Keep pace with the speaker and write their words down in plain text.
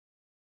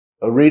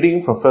A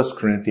reading from 1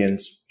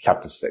 Corinthians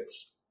chapter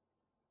 6.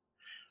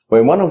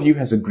 When one of you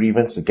has a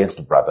grievance against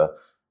a brother,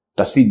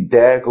 does he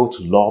dare go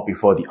to law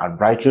before the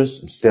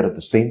unrighteous instead of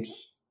the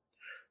saints?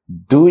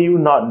 Do you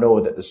not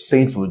know that the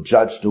saints will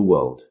judge the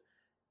world?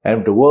 And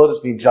if the world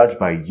is being judged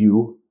by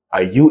you,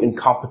 are you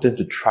incompetent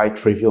to try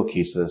trivial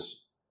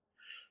cases?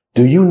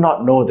 Do you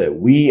not know that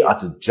we are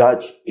to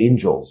judge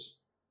angels?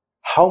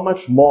 How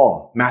much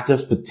more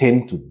matters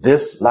pertaining to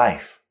this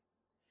life?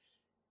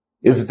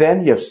 If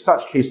then you have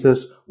such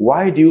cases,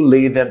 why do you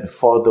lay them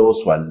before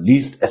those who are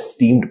least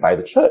esteemed by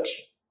the church?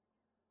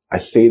 I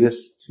say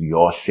this to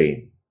your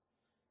shame.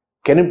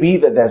 Can it be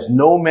that there's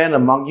no man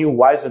among you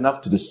wise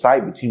enough to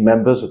decide between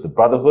members of the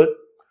brotherhood,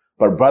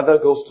 but brother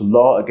goes to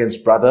law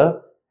against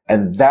brother,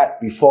 and that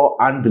before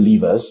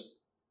unbelievers?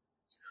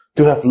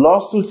 To have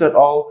lawsuits at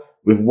all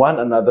with one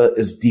another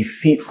is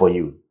defeat for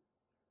you.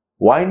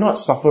 Why not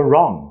suffer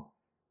wrong?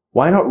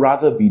 Why not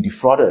rather be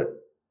defrauded?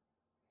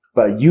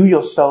 But you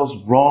yourselves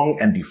wrong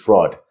and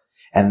defraud,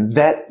 and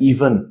that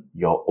even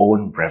your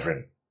own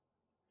brethren.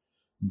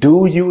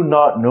 Do you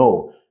not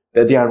know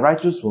that the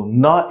unrighteous will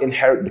not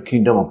inherit the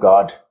kingdom of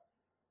God?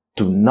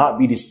 Do not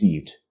be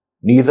deceived.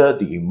 Neither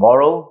the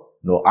immoral,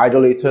 nor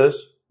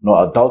idolaters,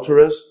 nor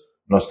adulterers,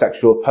 nor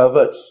sexual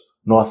perverts,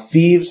 nor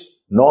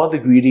thieves, nor the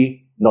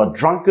greedy, nor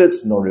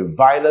drunkards, nor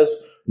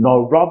revilers,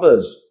 nor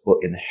robbers will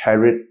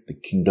inherit the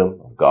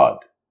kingdom of God.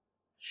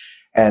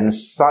 And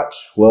such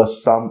were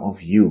some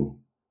of you.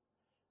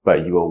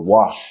 But you were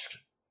washed,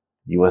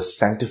 you were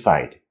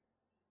sanctified,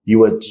 you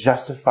were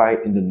justified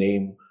in the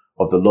name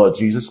of the Lord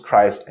Jesus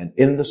Christ and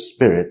in the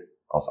Spirit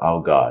of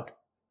our God.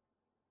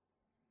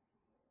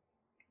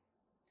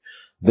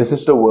 This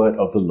is the word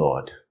of the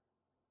Lord.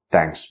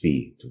 Thanks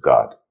be to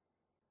God.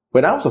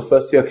 When I was a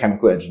first-year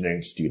chemical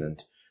engineering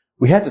student,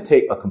 we had to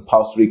take a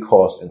compulsory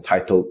course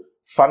entitled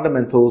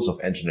Fundamentals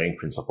of Engineering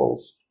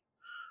Principles.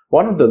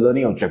 One of the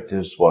learning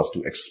objectives was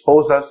to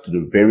expose us to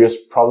the various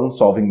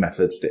problem-solving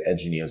methods that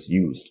engineers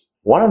used.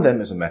 One of them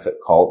is a method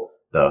called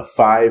the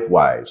 5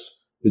 whys,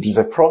 which is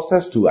a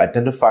process to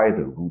identify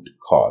the root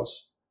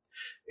cause.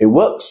 It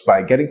works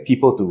by getting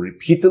people to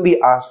repeatedly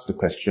ask the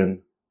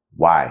question,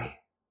 why?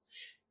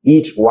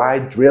 Each why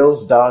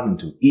drills down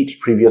into each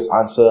previous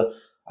answer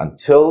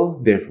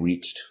until they've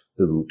reached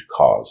the root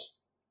cause.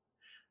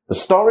 The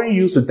story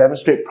used to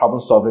demonstrate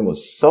problem-solving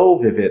was so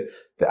vivid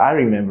that I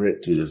remember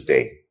it to this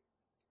day.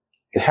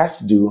 It has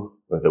to do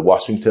with the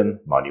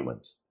Washington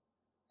Monument.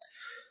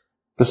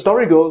 The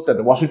story goes that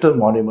the Washington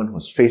Monument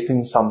was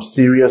facing some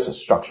serious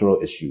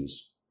structural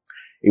issues.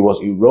 It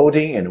was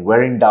eroding and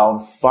wearing down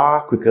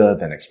far quicker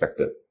than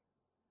expected.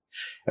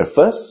 At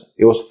first,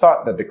 it was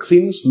thought that the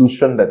cleaning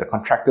solution that the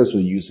contractors were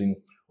using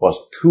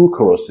was too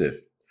corrosive,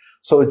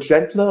 so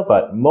gentler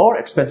but more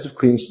expensive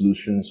cleaning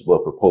solutions were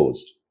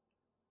proposed.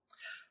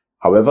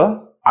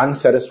 However,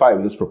 unsatisfied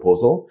with this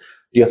proposal,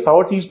 the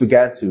authorities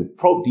began to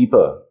probe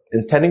deeper,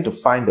 intending to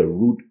find the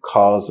root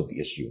cause of the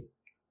issue.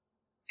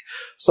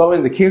 So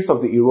in the case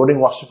of the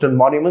eroding Washington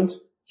Monument,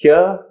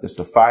 here is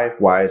the 5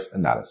 whys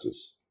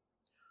analysis.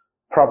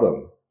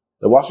 Problem: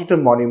 the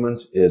Washington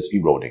Monument is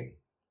eroding.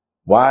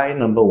 Why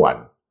number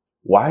 1?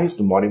 Why is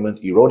the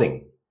monument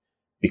eroding?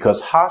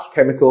 Because harsh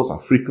chemicals are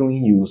frequently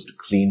used to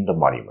clean the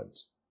monument.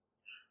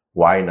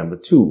 Why number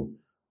 2?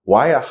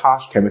 Why are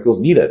harsh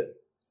chemicals needed?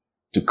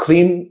 To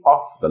clean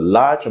off the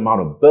large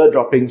amount of bird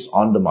droppings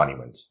on the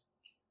monument.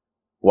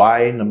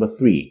 Why number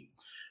 3?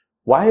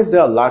 Why is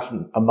there a large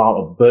amount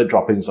of bird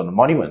droppings on the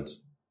monument?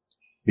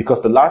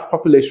 Because the large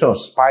population of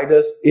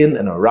spiders in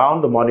and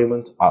around the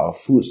monument are a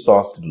food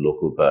source to the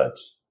local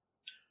birds.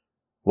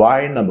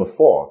 Why number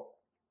 4?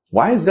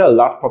 Why is there a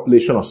large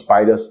population of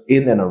spiders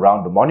in and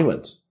around the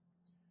monument?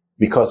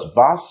 Because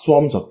vast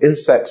swarms of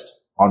insects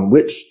on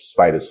which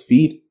spiders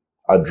feed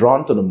are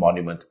drawn to the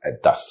monument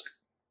at dusk.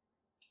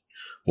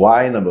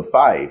 Why number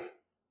 5?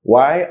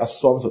 Why are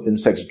swarms of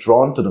insects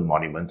drawn to the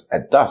monument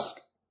at dusk?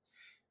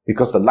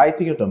 Because the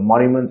lighting of the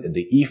monument in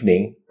the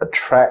evening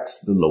attracts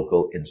the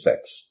local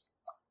insects.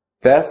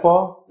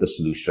 Therefore, the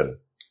solution: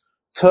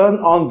 turn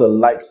on the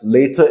lights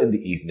later in the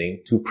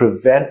evening to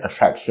prevent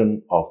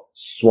attraction of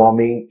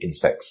swarming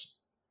insects.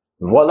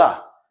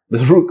 Voila! The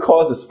root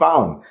cause is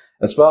found,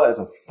 as well as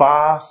a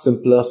far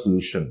simpler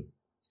solution.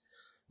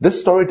 This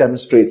story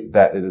demonstrates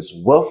that it is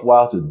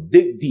worthwhile to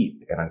dig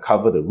deep and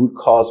uncover the root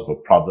cause of a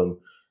problem,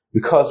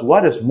 because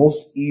what is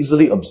most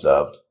easily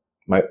observed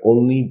might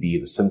only be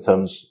the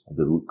symptoms of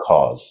the root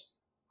cause.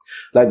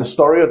 Like the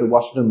story of the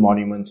Washington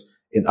Monument,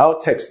 in our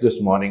text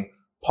this morning,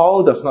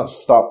 Paul does not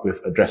stop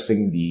with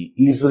addressing the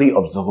easily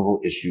observable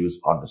issues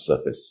on the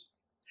surface.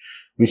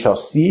 We shall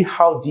see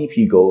how deep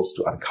he goes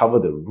to uncover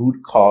the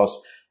root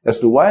cause as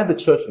to why the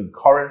church in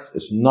Corinth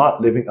is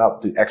not living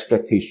up to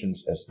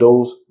expectations as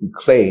those who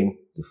claim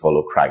to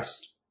follow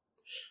Christ.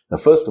 The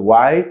first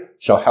why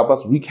shall help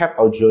us recap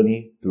our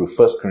journey through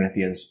 1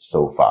 Corinthians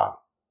so far.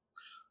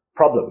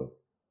 Problem: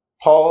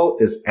 Paul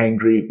is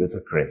angry with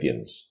the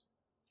Corinthians.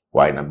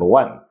 Why number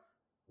 1?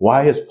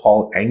 Why is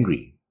Paul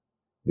angry?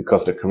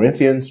 Because the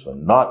Corinthians were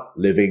not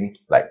living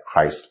like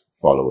Christ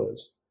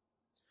followers.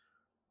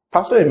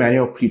 Pastor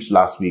Emmanuel preached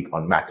last week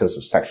on matters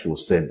of sexual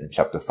sin in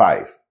chapter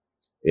 5.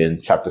 In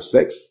chapter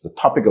 6, the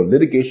topic of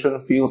litigation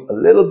feels a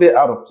little bit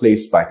out of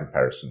place by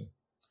comparison.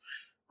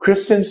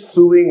 Christians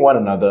suing one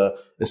another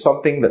is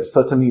something that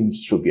certainly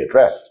should be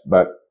addressed,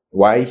 but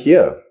why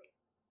here?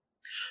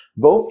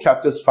 Both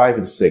chapters 5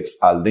 and 6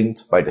 are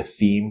linked by the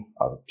theme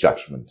of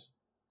judgment.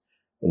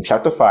 In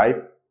chapter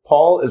 5,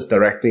 Paul is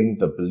directing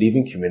the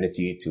believing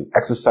community to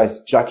exercise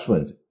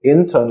judgment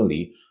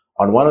internally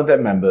on one of their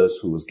members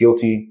who was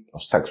guilty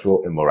of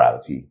sexual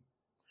immorality.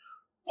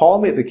 Paul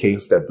made the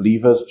case that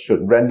believers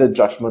should render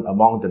judgment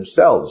among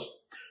themselves,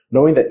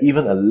 knowing that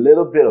even a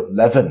little bit of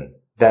leaven,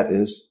 that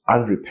is,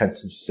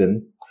 unrepentant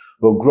sin,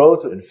 will grow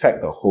to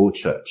infect the whole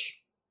church.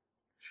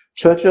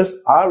 Churches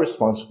are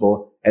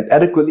responsible and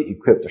adequately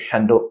equipped to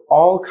handle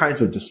all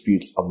kinds of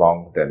disputes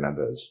among their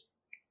members.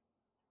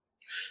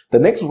 The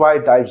next why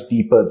dives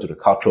deeper into the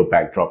cultural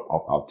backdrop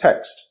of our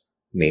text,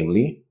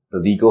 namely the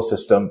legal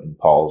system in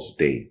Paul's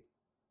day.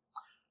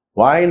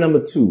 Why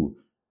number 2?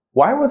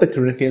 Why were the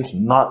Corinthians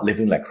not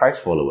living like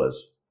Christ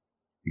followers?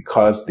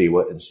 Because they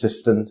were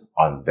insistent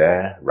on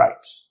their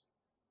rights.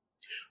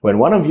 When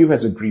one of you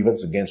has a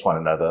grievance against one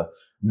another,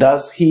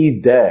 does he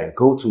dare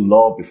go to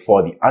law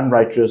before the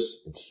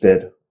unrighteous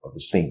instead of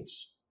the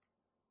saints?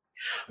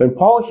 When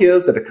Paul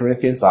hears that the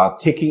Corinthians are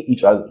taking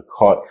each other to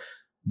court,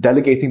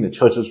 delegating the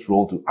church's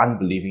role to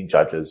unbelieving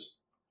judges,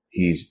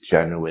 he's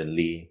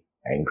genuinely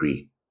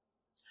angry.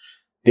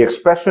 The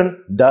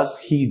expression, does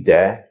he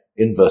dare,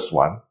 in verse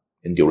 1,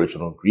 in the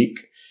original Greek,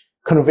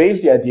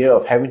 conveys the idea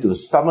of having to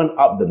summon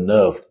up the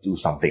nerve to do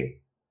something.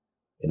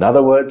 In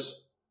other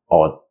words,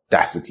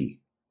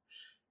 audacity.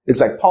 It's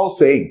like Paul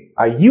saying,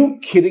 are you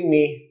kidding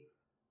me?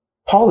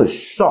 Paul is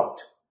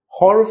shocked,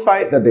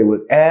 horrified that they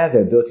would air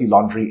their dirty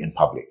laundry in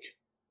public.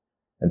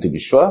 And to be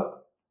sure,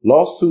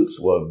 lawsuits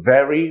were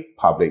very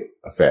public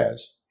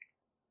affairs.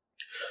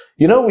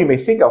 You know, we may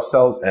think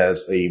ourselves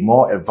as a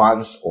more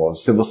advanced or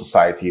civil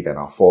society than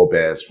our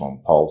forebears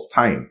from Paul's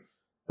time,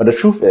 but the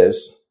truth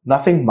is,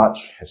 nothing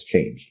much has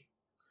changed.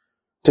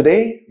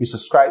 Today, we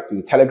subscribe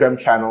to Telegram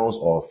channels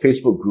or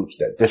Facebook groups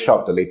that dish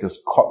out the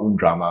latest courtroom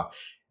drama,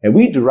 and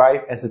we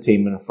derive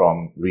entertainment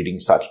from reading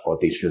such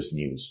audacious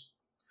news.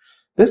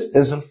 This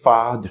isn't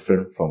far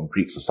different from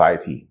Greek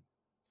society.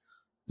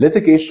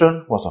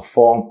 Litigation was a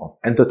form of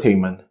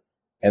entertainment,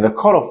 and the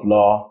court of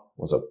law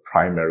was a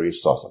primary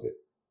source of it.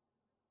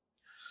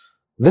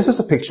 This is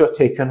a picture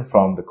taken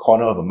from the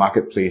corner of a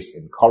marketplace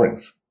in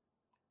Corinth.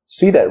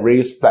 See that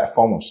raised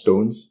platform of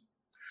stones?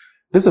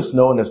 This is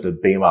known as the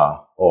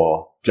bema,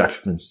 or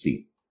judgment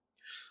seat.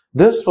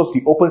 This was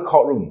the open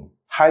courtroom,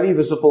 highly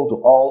visible to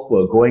all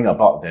who are going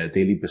about their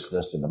daily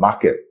business in the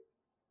market.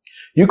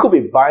 You could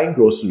be buying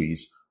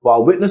groceries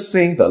while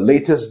witnessing the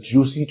latest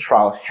juicy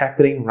trial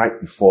happening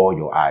right before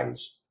your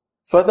eyes.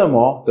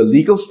 Furthermore, the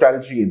legal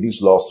strategy in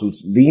these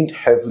lawsuits leaned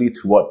heavily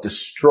toward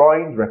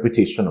destroying the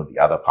reputation of the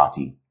other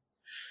party.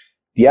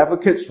 The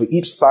advocates for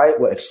each side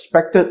were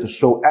expected to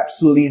show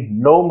absolutely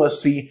no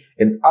mercy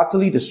in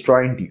utterly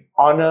destroying the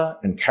honor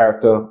and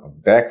character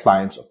of their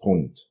client's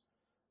opponent,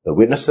 the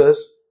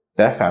witnesses,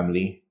 their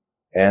family,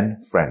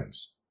 and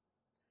friends.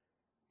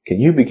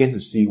 Can you begin to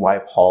see why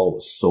Paul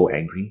was so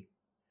angry?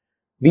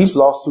 These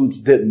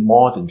lawsuits did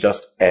more than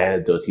just air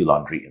dirty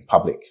laundry in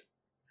public.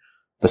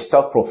 The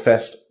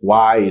self-professed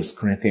wise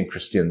Corinthian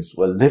Christians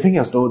were living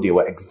as though they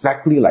were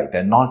exactly like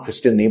their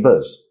non-Christian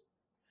neighbors.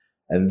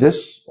 And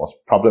this was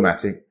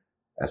problematic,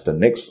 as the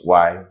next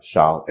why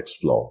shall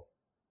explore.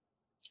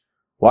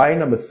 Why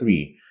number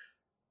 3?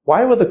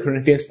 Why were the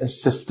Corinthians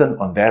insistent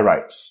on their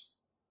rights?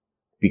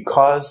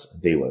 Because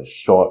they were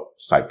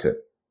short-sighted.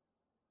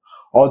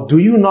 Or do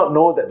you not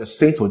know that the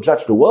saints will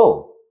judge the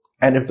world?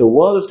 And if the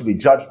world is to be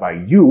judged by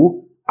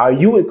you, are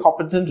you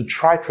incompetent to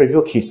try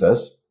trivial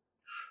cases?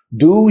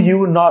 Do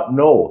you not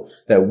know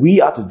that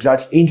we are to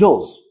judge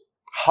angels?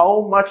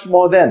 How much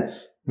more then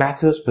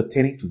matters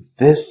pertaining to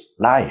this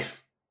life?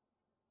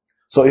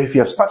 So if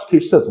you have such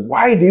cases,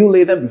 why do you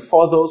lay them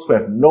before those who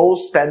have no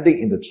standing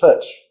in the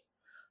church?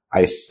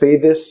 I say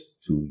this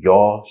to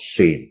your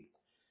shame.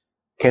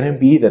 Can it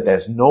be that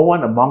there's no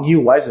one among you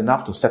wise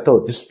enough to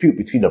settle a dispute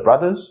between the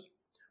brothers?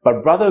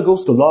 But brother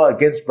goes to law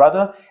against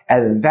brother,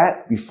 and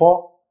that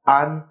before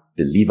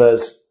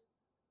unbelievers.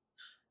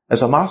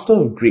 As a master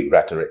of Greek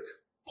rhetoric,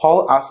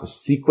 Paul asks a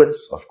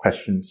sequence of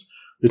questions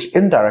which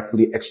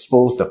indirectly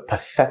expose the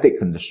pathetic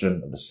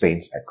condition of the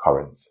saints at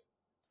Corinth.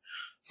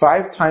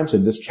 5 times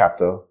in this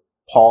chapter,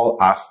 Paul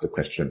asks the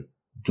question,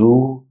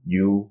 do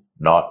you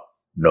not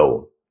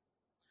know?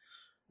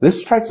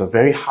 This strikes a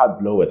very hard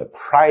blow at the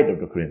pride of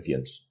the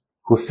Corinthians,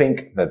 who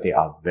think that they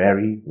are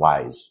very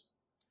wise.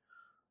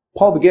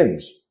 Paul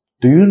begins,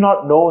 do you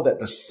not know that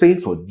the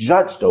saints will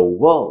judge the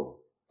world?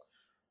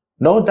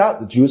 No doubt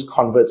the Jewish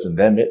converts in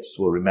their midst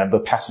will remember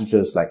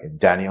passages like in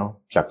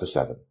Daniel chapter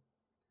 7.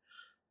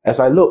 As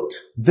I looked,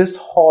 this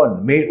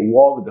horn made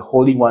war with the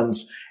holy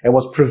ones and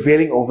was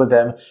prevailing over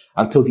them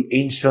until the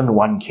ancient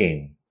one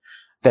came.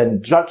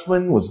 Then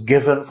judgment was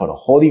given for the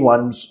holy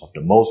ones of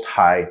the Most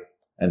High,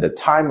 and the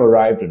time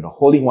arrived when the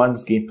holy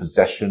ones gained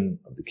possession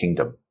of the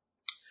kingdom.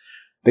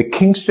 The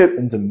kingship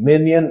and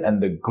dominion and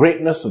the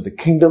greatness of the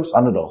kingdoms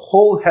under the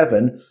whole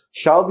heaven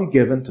shall be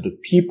given to the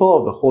people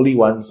of the holy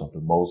ones of the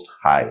Most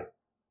High.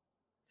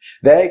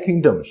 Their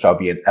kingdom shall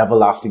be an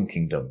everlasting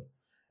kingdom,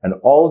 and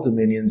all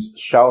dominions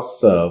shall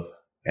serve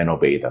and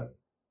obey them.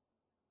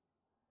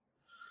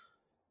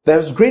 There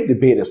is great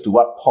debate as to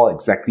what Paul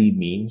exactly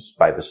means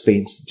by the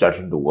saints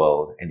judging the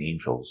world and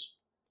angels.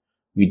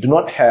 We do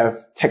not have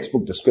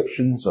textbook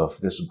descriptions of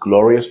this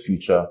glorious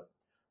future,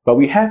 but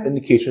we have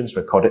indications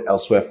recorded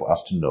elsewhere for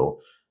us to know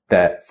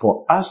that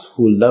for us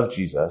who love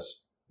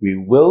Jesus, we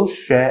will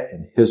share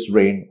in his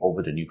reign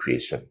over the new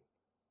creation.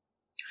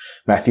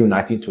 Matthew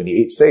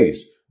 19:28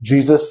 says,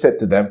 Jesus said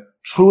to them,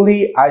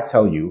 "Truly I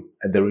tell you,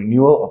 at the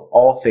renewal of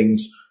all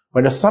things,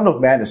 when the Son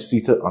of Man is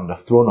seated on the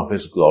throne of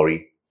his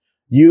glory,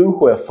 you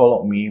who have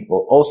followed me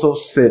will also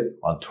sit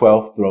on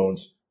 12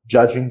 thrones,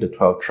 judging the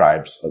 12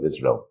 tribes of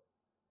Israel."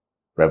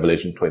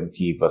 Revelation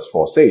 20 verse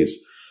 4 says,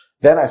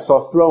 "Then I saw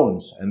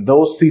thrones, and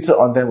those seated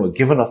on them were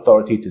given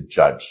authority to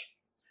judge.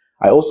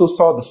 I also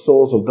saw the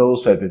souls of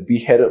those who had been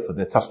beheaded for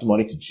their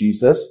testimony to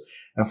Jesus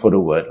and for the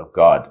word of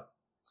God.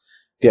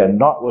 They had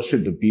not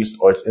worshipped the beast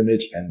or its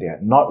image, and they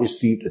had not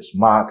received its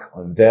mark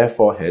on their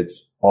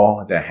foreheads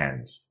or their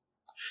hands.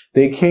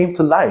 They came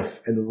to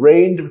life and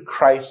reigned with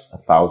Christ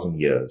 1,000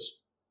 years."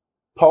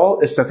 Paul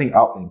is setting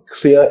out in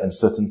clear and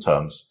certain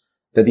terms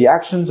that the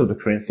actions of the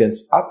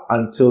Corinthians up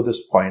until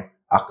this point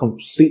are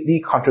completely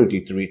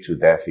contradictory to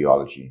their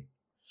theology.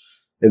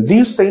 If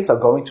these saints are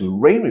going to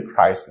reign with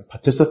Christ and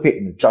participate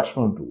in the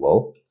judgment of the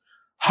world,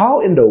 how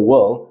in the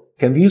world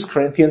can these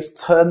Corinthians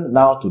turn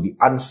now to the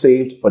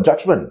unsaved for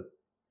judgment?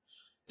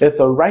 If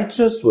the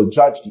righteous will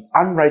judge the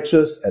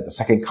unrighteous at the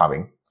second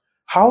coming,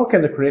 how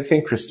can the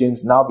Corinthian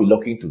Christians now be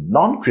looking to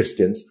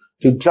non-Christians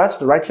to judge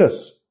the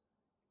righteous?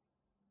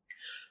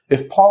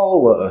 If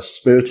Paul were a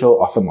spiritual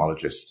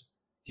ophthalmologist,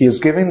 he is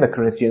giving the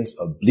Corinthians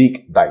a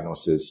bleak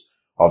diagnosis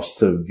of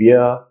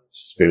severe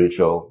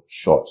spiritual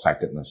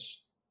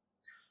short-sightedness.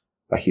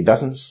 But he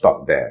doesn't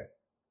stop there.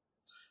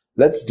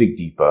 Let's dig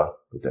deeper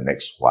with the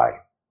next why.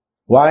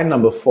 Why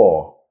number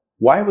 4.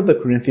 Why were the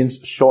Corinthians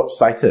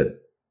short-sighted?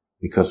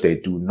 Because they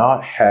do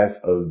not have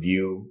a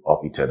view of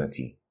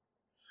eternity.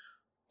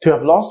 To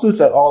have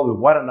lawsuits at all with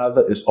one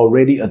another is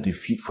already a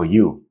defeat for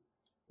you.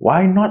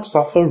 Why not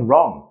suffer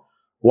wrong?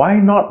 Why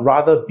not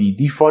rather be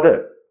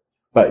defrauded?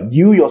 But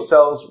you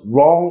yourselves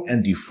wrong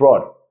and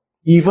defraud,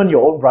 even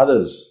your own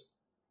brothers.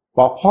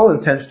 While Paul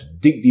intends to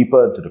dig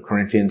deeper into the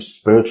Corinthians'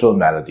 spiritual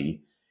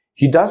malady,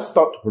 he does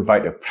stop to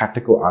provide a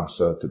practical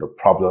answer to the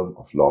problem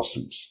of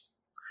lawsuits.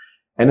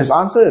 And his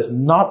answer is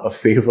not a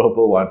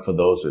favorable one for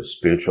those with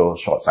spiritual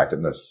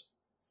short-sightedness.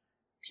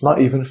 It's not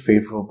even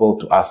favorable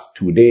to us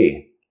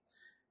today.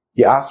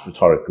 He asks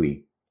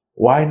rhetorically,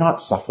 why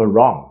not suffer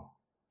wrong?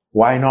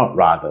 Why not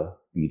rather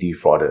be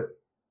defrauded?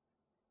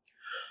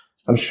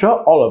 I'm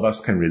sure all of us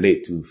can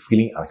relate to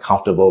feeling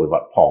uncomfortable with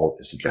what Paul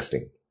is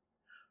suggesting.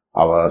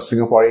 Our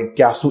Singaporean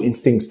kiasu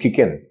instincts kick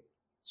in.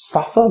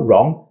 Suffer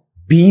wrong?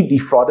 Be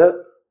defrauded?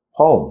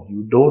 Paul,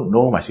 you don't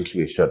know my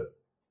situation.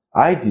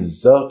 I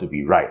deserve to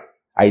be right.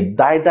 I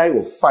die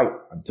will fight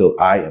until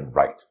I am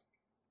right.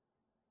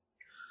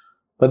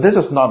 But this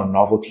is not a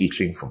novel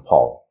teaching from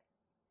Paul.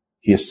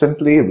 He is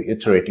simply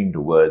reiterating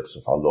the words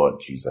of our Lord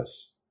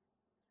Jesus.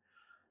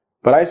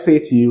 But I say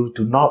to you,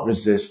 do not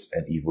resist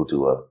an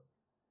evildoer.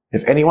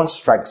 If anyone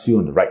strikes you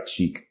on the right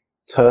cheek,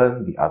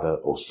 turn the other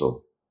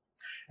also.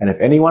 And if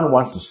anyone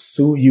wants to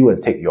sue you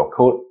and take your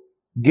coat,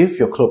 give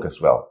your cloak as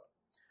well.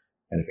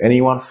 And if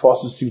anyone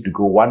forces you to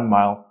go 1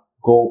 mile,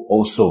 go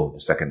also the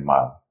 2nd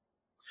mile.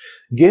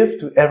 Give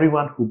to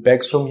everyone who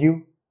begs from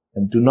you,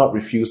 and do not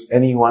refuse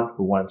anyone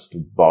who wants to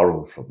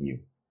borrow from you.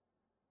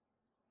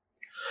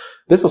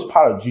 This was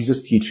part of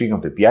Jesus' teaching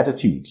of the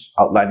Beatitudes,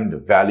 outlining the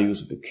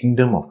values of the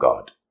kingdom of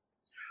God.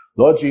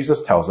 Lord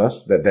Jesus tells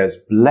us that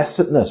there's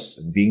blessedness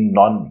in being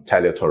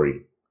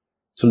non-retaliatory,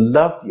 to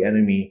love the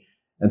enemy,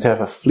 and to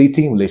have a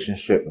fleeting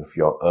relationship with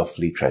your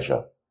earthly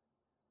treasure.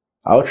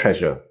 Our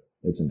treasure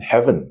is in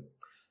heaven,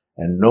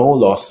 and no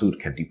lawsuit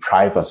can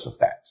deprive us of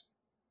that.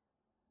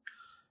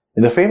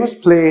 In the famous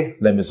play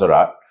Les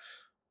Miserables,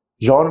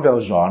 Jean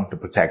Valjean, the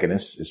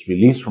protagonist, is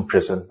released from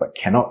prison but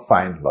cannot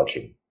find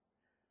lodging.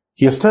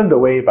 He is turned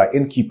away by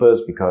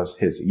innkeepers because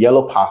his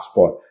yellow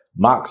passport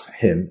marks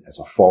him as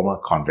a former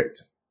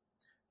convict.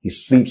 He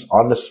sleeps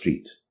on the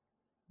street,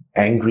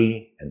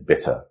 angry and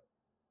bitter.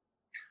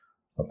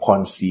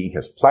 Upon seeing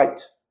his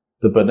plight,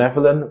 the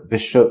benevolent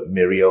Bishop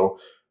Myriel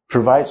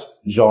provides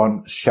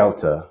Jean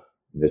shelter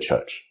in the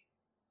church.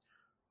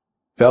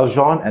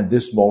 Valjean, at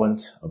this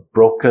moment, a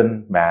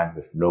broken man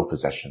with no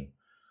possession,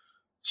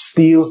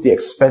 steals the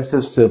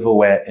expensive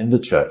silverware in the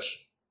church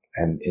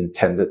and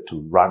intended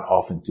to run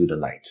off into the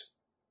night.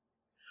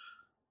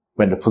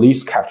 When the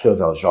police capture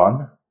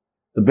Valjean,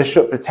 the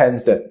bishop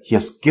pretends that he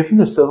has given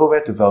the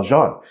silverware to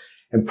Valjean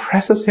and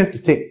presses him to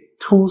take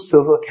 2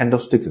 silver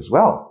candlesticks as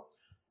well,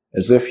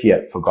 as if he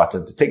had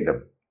forgotten to take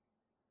them.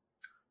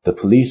 The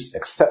police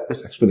accept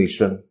this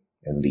explanation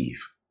and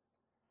leave.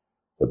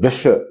 The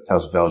bishop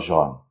tells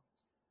Valjean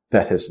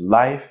that his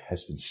life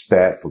has been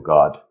spared for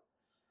God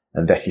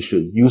and that he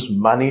should use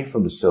money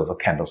from the silver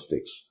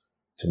candlesticks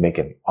to make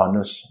an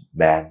honest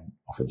man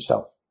of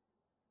himself.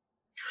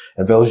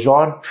 And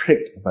Valjean,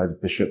 tricked by the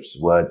bishop's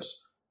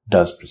words,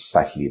 does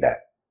precisely that.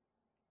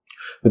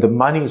 With the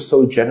money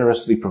so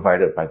generously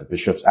provided by the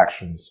bishop's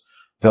actions,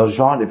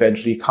 Valjean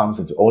eventually comes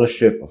into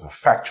ownership of a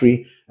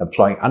factory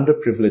employing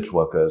underprivileged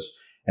workers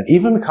and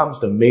even becomes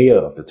the mayor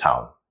of the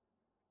town.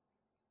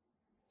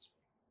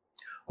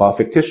 While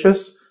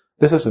fictitious,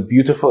 this is a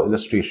beautiful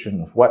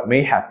illustration of what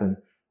may happen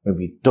when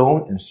we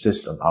don't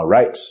insist on our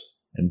rights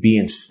and be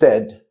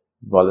instead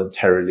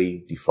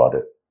voluntarily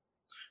defrauded.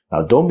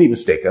 Now, don't be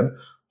mistaken.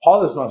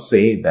 Paul is not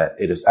saying that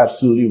it is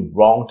absolutely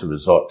wrong to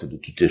resort to the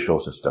judicial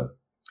system.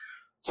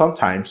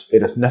 Sometimes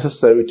it is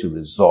necessary to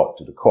resort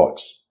to the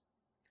courts.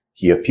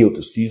 He appealed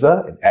to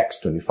Caesar in Acts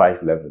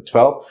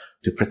 25:11-12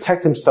 to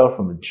protect himself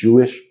from a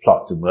Jewish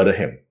plot to murder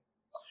him.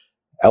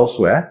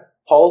 Elsewhere,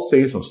 Paul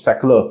says of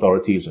secular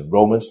authorities in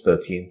Romans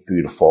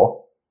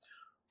 13:3-4,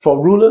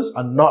 "For rulers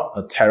are not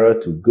a terror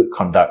to good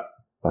conduct,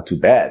 but to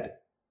bad.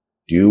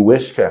 Do you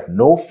wish to have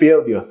no fear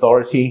of the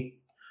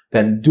authority?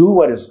 Then do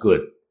what is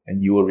good,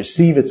 and you will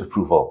receive its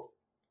approval,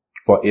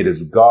 for it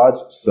is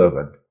God's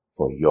servant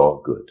for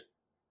your good."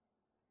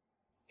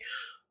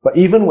 But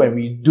even when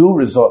we do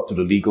resort to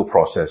the legal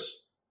process,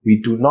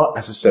 we do not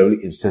necessarily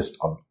insist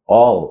on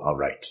all our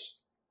rights.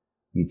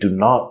 We do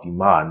not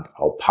demand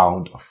our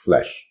pound of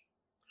flesh.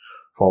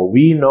 For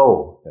we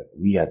know that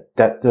we are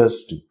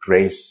debtors to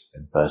grace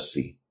and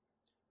mercy.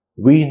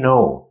 We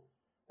know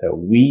that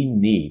we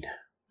need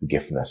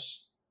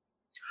forgiveness.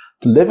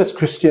 To live as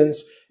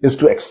Christians is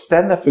to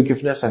extend that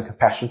forgiveness and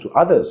compassion to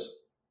others,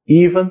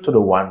 even to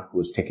the one who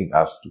is taking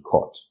us to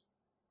court.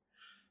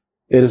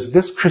 It is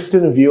this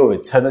Christian view of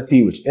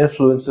eternity which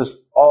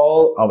influences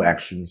all our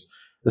actions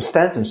that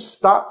stands in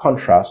stark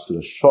contrast to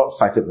the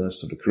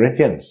short-sightedness of the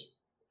Corinthians.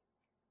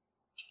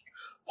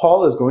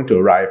 Paul is going to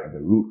arrive at the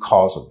root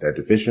cause of their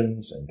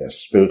divisions and their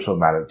spiritual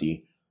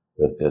malady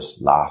with this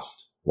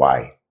last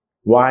why.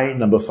 Why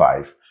number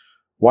 5.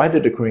 Why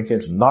did the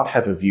Corinthians not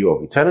have a view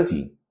of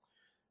eternity?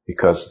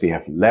 Because they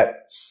have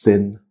let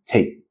sin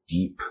take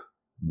deep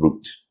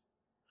root.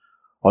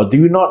 Or do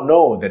you not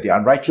know that the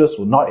unrighteous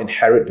will not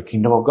inherit the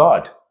kingdom of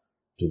God?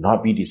 Do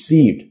not be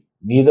deceived.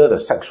 Neither the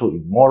sexual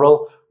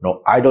immoral,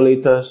 nor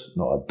idolaters,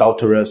 nor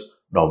adulterers,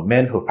 nor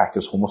men who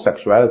practice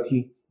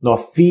homosexuality, nor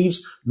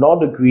thieves, nor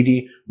the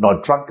greedy, nor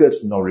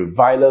drunkards, nor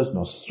revilers,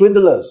 nor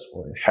swindlers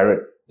will inherit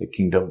the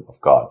kingdom of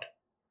God.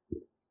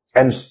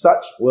 And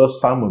such were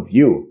some of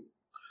you.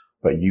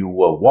 But you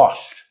were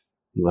washed,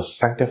 you were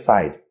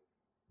sanctified,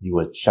 you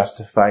were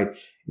justified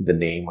in the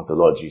name of the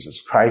Lord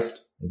Jesus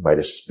Christ and by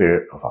the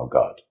Spirit of our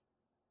God.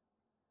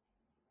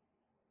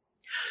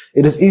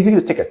 It is easy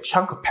to take a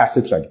chunk of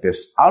passage like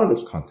this out of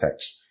its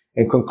context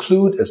and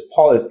conclude as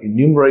Paul is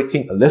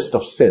enumerating a list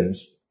of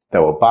sins that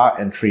will bar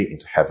entry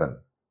into heaven.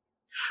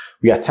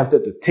 We are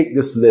tempted to take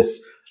this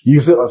list,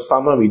 use it on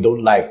someone we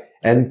don't like,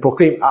 and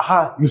proclaim,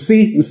 aha, you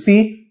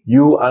see,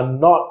 you are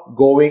not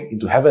going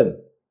into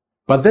heaven.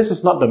 But this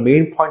is not the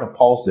main point of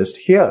Paul's list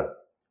here.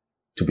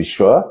 To be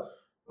sure,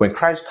 when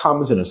Christ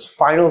comes in his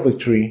final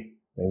victory,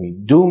 when we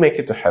do make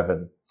it to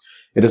heaven,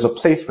 it is a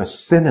place where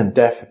sin and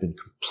death have been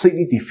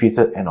completely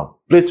defeated and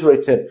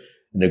obliterated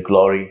in the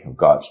glory of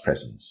God's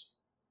presence.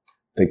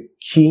 The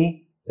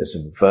key is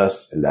in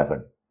verse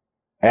 11.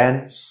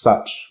 And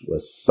such were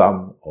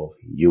some of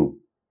you.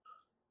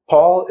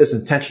 Paul is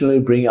intentionally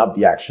bringing up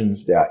the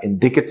actions that are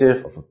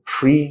indicative of a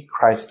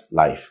pre-Christ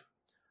life,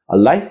 a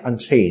life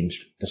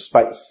unchanged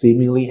despite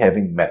seemingly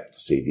having met the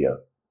Savior,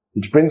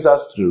 which brings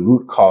us to the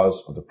root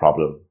cause of the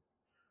problem.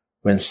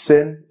 When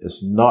sin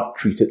is not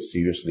treated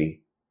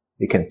seriously,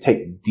 it can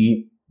take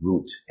deep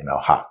root in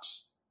our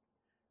hearts.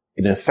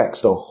 It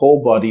affects the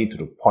whole body to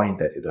the point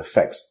that it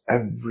affects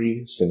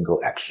every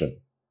single action.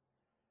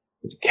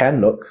 It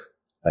can look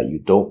like you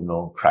don't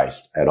know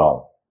Christ at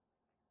all.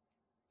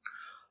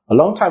 A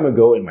long time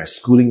ago in my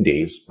schooling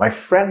days, my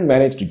friend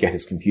managed to get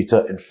his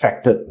computer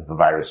infected with a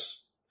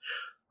virus.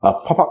 A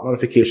pop-up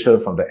notification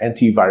from the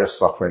antivirus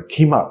software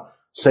came up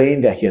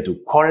saying that he had to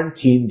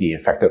quarantine the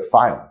infected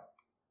file.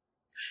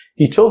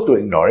 He chose to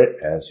ignore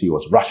it as he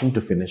was rushing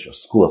to finish a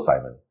school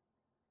assignment.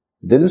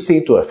 It didn't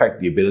seem to affect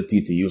the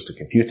ability to use the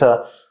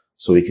computer,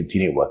 so he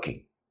continued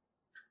working.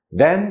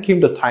 Then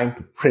came the time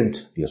to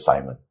print the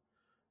assignment.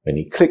 When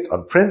he clicked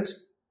on print,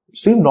 it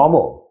seemed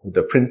normal, with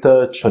the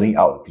printer churning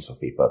out a piece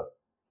of paper.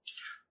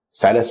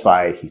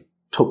 Satisfied, he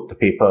took the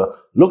paper,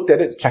 looked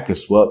at it to check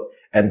his work,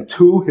 and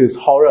to his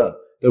horror,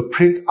 the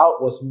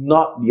printout was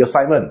not the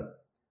assignment.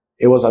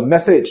 It was a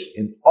message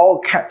in all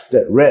caps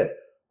that read,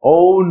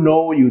 "Oh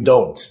no, you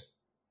don't."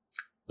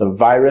 The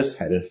virus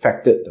had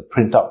infected the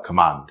printout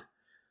command.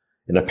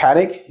 In a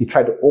panic, he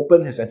tried to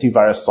open his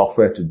antivirus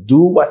software to do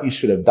what he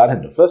should have done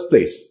in the first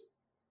place.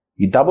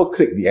 He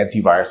double-clicked the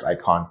antivirus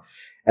icon,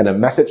 and a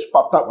message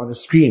popped up on the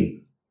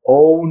screen.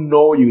 "Oh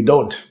no, you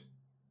don't."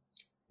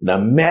 In a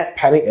mad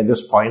panic at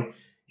this point,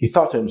 he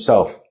thought to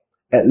himself,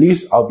 At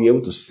least I'll be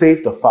able to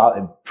save the file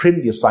and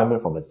print the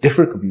assignment from a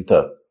different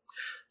computer.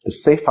 The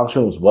save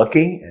function was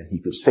working and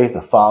he could save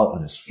the file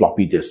on his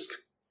floppy disk.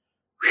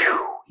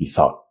 Whew, he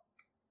thought.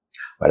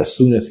 But as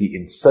soon as he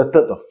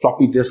inserted the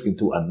floppy disk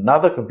into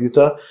another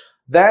computer,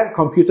 that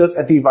computer's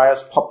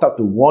antivirus popped up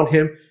to warn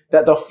him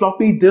that the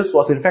floppy disk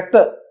was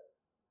infected.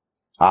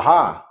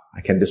 Aha,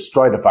 I can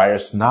destroy the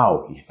virus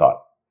now, he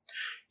thought.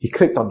 He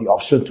clicked on the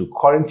option to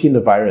quarantine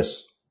the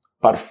virus.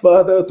 But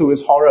further to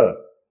his horror,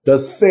 the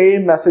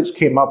same message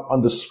came up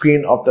on the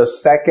screen of the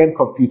second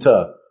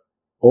computer.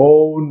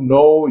 Oh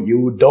no,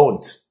 you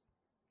don't.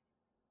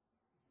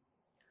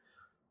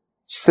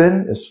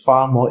 Sin is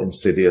far more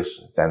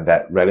insidious than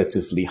that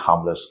relatively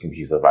harmless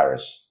computer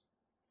virus.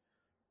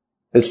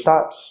 It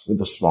starts with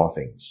the small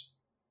things.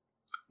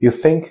 You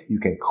think you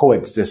can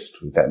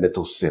coexist with that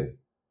little sin.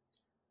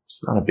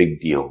 It's not a big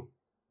deal.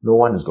 No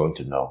one is going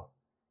to know.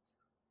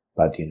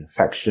 But the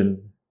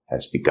infection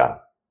has begun.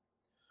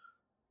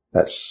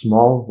 That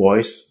small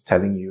voice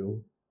telling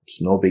you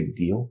it's no big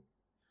deal,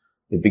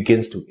 it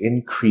begins to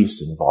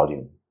increase in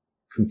volume,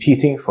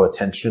 competing for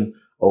attention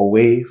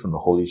away from the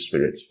Holy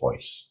Spirit's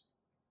voice.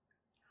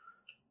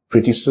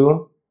 Pretty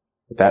soon,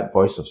 that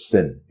voice of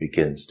sin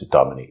begins to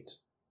dominate.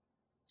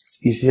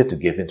 It's easier to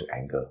give in to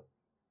anger.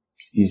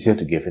 It's easier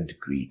to give in to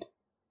greed.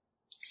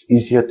 It's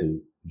easier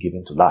to give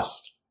in to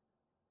lust.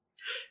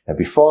 And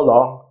before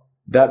long,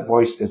 that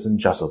voice isn't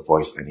just a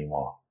voice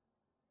anymore.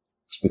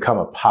 It's become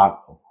a part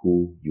of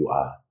who you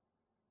are.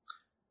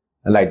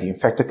 And like the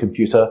infected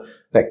computer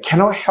that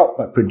cannot help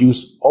but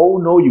produce "oh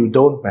no you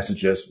don't"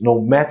 messages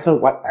no matter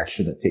what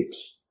action it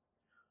takes,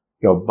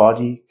 your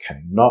body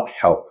cannot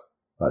help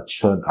but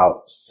churn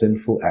out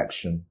sinful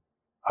action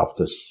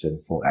after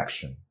sinful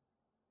action.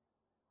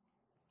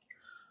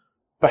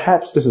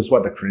 Perhaps this is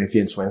what the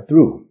Corinthians went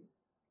through.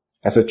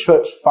 As a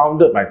church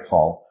founded by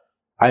Paul,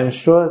 I am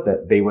sure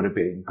that they would have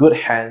been in good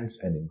hands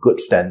and in good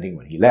standing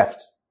when he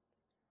left.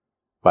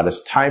 But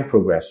as time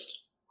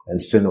progressed and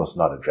sin was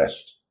not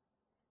addressed,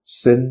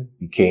 sin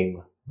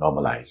became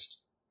normalized.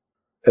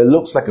 It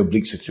looks like a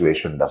bleak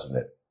situation, doesn't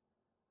it?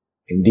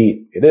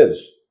 Indeed, it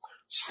is.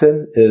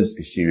 Sin is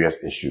a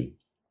serious issue.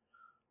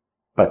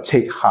 But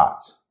take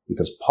heart,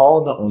 because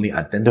Paul not only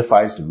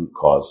identifies the root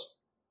cause,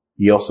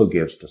 he also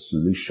gives the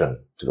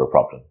solution to the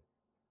problem.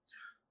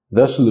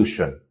 The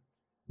solution,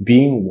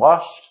 being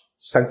washed,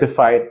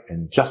 sanctified,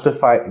 and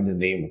justified in the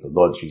name of the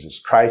Lord Jesus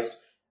Christ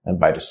and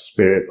by the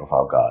Spirit of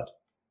our God.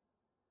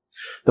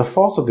 The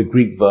force of the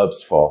Greek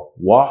verbs for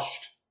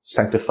washed,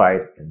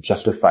 sanctified, and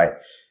justified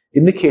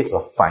indicates a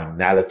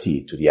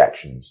finality to the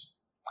actions.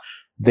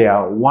 They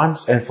are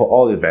once and for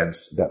all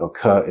events that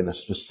occur in a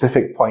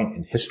specific point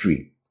in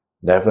history,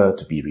 never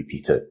to be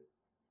repeated.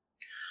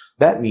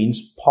 That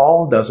means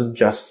Paul doesn't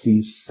just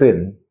see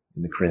sin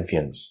in the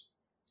Corinthians.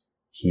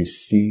 He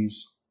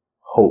sees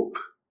hope.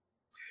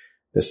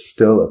 There's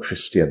still a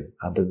Christian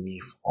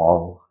underneath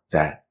all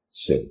that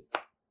sin.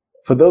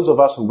 For those of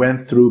us who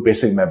went through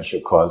basic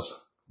membership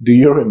course, do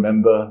you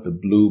remember the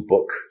blue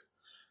book?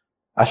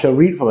 I shall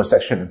read from a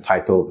section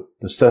entitled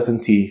The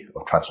Certainty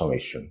of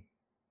Transformation.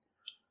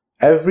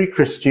 Every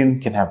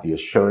Christian can have the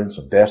assurance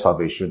of their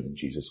salvation in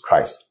Jesus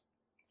Christ.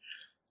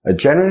 A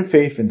genuine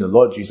faith in the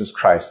Lord Jesus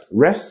Christ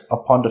rests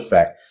upon the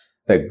fact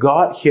that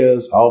God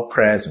hears our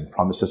prayers and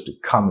promises to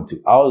come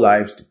into our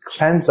lives to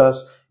cleanse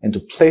us and to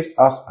place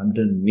us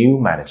under new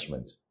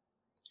management,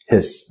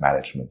 His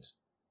management.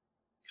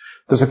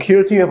 The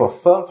security of a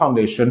firm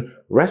foundation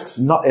rests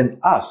not in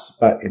us,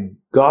 but in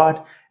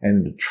God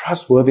and the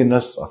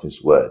trustworthiness of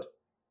His word.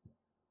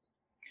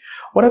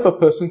 What if a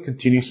person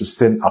continues to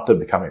sin after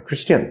becoming a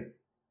Christian?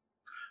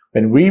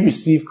 When we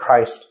receive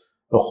Christ,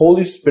 the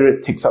Holy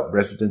Spirit takes up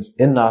residence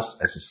in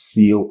us as a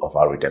seal of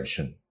our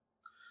redemption.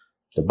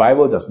 The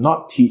Bible does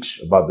not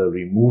teach about the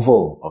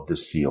removal of the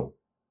seal.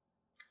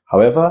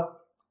 However,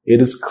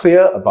 it is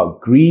clear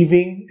about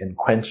grieving and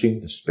quenching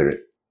the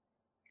Spirit.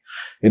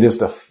 It is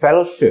the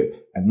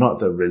fellowship and not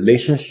the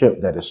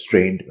relationship that is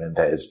strained when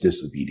there is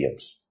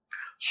disobedience.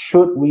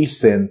 Should we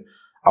sin,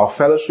 our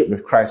fellowship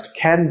with Christ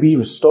can be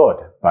restored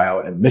by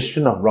our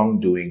admission of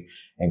wrongdoing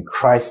and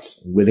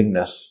Christ's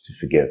willingness to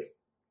forgive.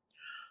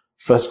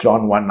 1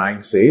 John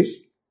 1:9 says,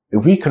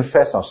 if we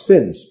confess our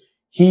sins,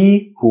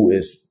 He who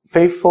is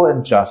faithful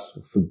and just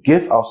will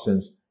forgive our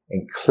sins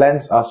and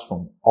cleanse us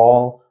from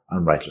all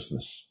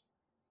unrighteousness.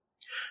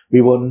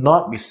 We will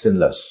not be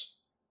sinless,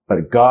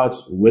 but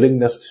God's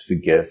willingness to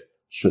forgive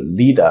should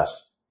lead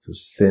us to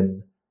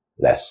sin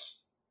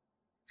less.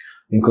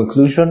 In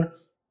conclusion,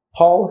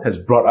 Paul has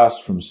brought us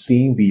from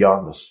seeing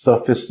beyond the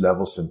surface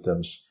level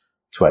symptoms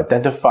to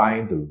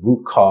identifying the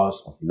root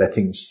cause of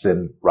letting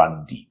sin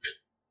run deep.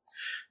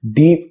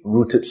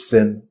 Deep-rooted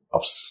sin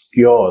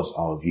obscures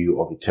our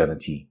view of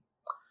eternity.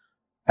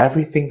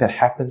 Everything that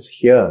happens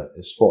here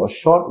is for a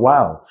short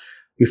while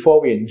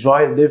before we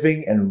enjoy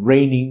living and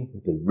reigning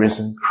with the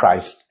risen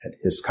Christ at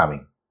His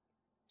coming.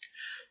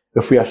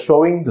 If we are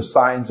showing the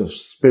signs of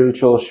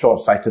spiritual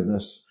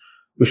short-sightedness,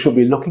 we should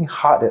be looking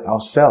hard at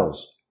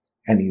ourselves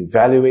and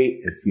evaluate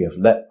if we have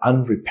let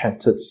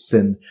unrepented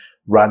sin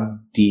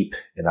run deep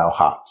in our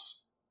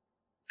hearts.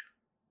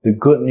 The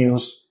good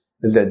news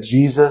is that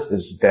Jesus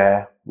is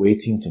there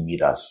waiting to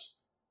meet us,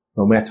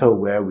 no matter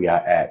where we are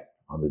at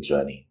on the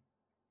journey.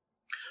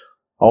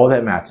 All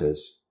that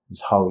matters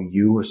is how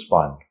you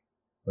respond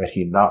when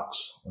he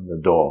knocks on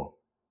the door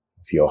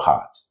of your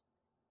heart.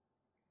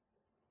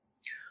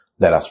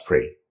 Let us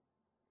pray.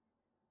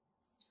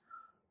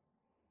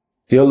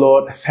 Dear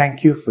Lord,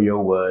 thank you for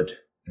your word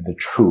and the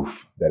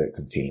truth that it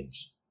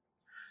contains.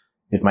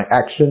 If my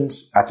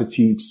actions,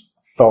 attitudes,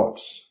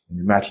 thoughts, and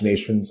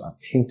imaginations are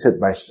tainted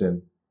by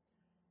sin,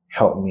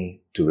 help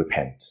me to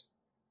repent.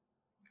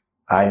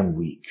 I am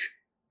weak.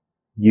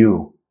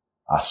 You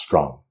are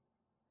strong.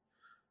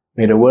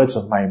 May the words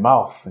of my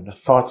mouth and the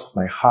thoughts of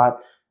my heart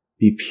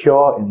be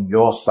pure in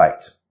your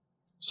sight,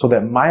 so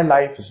that my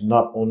life is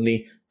not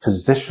only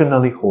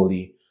positionally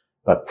holy,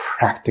 but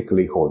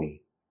practically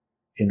holy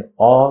in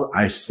all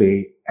I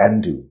say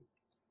and do,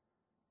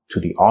 to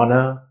the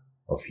honor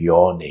of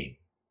your name.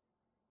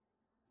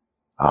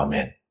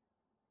 Amen.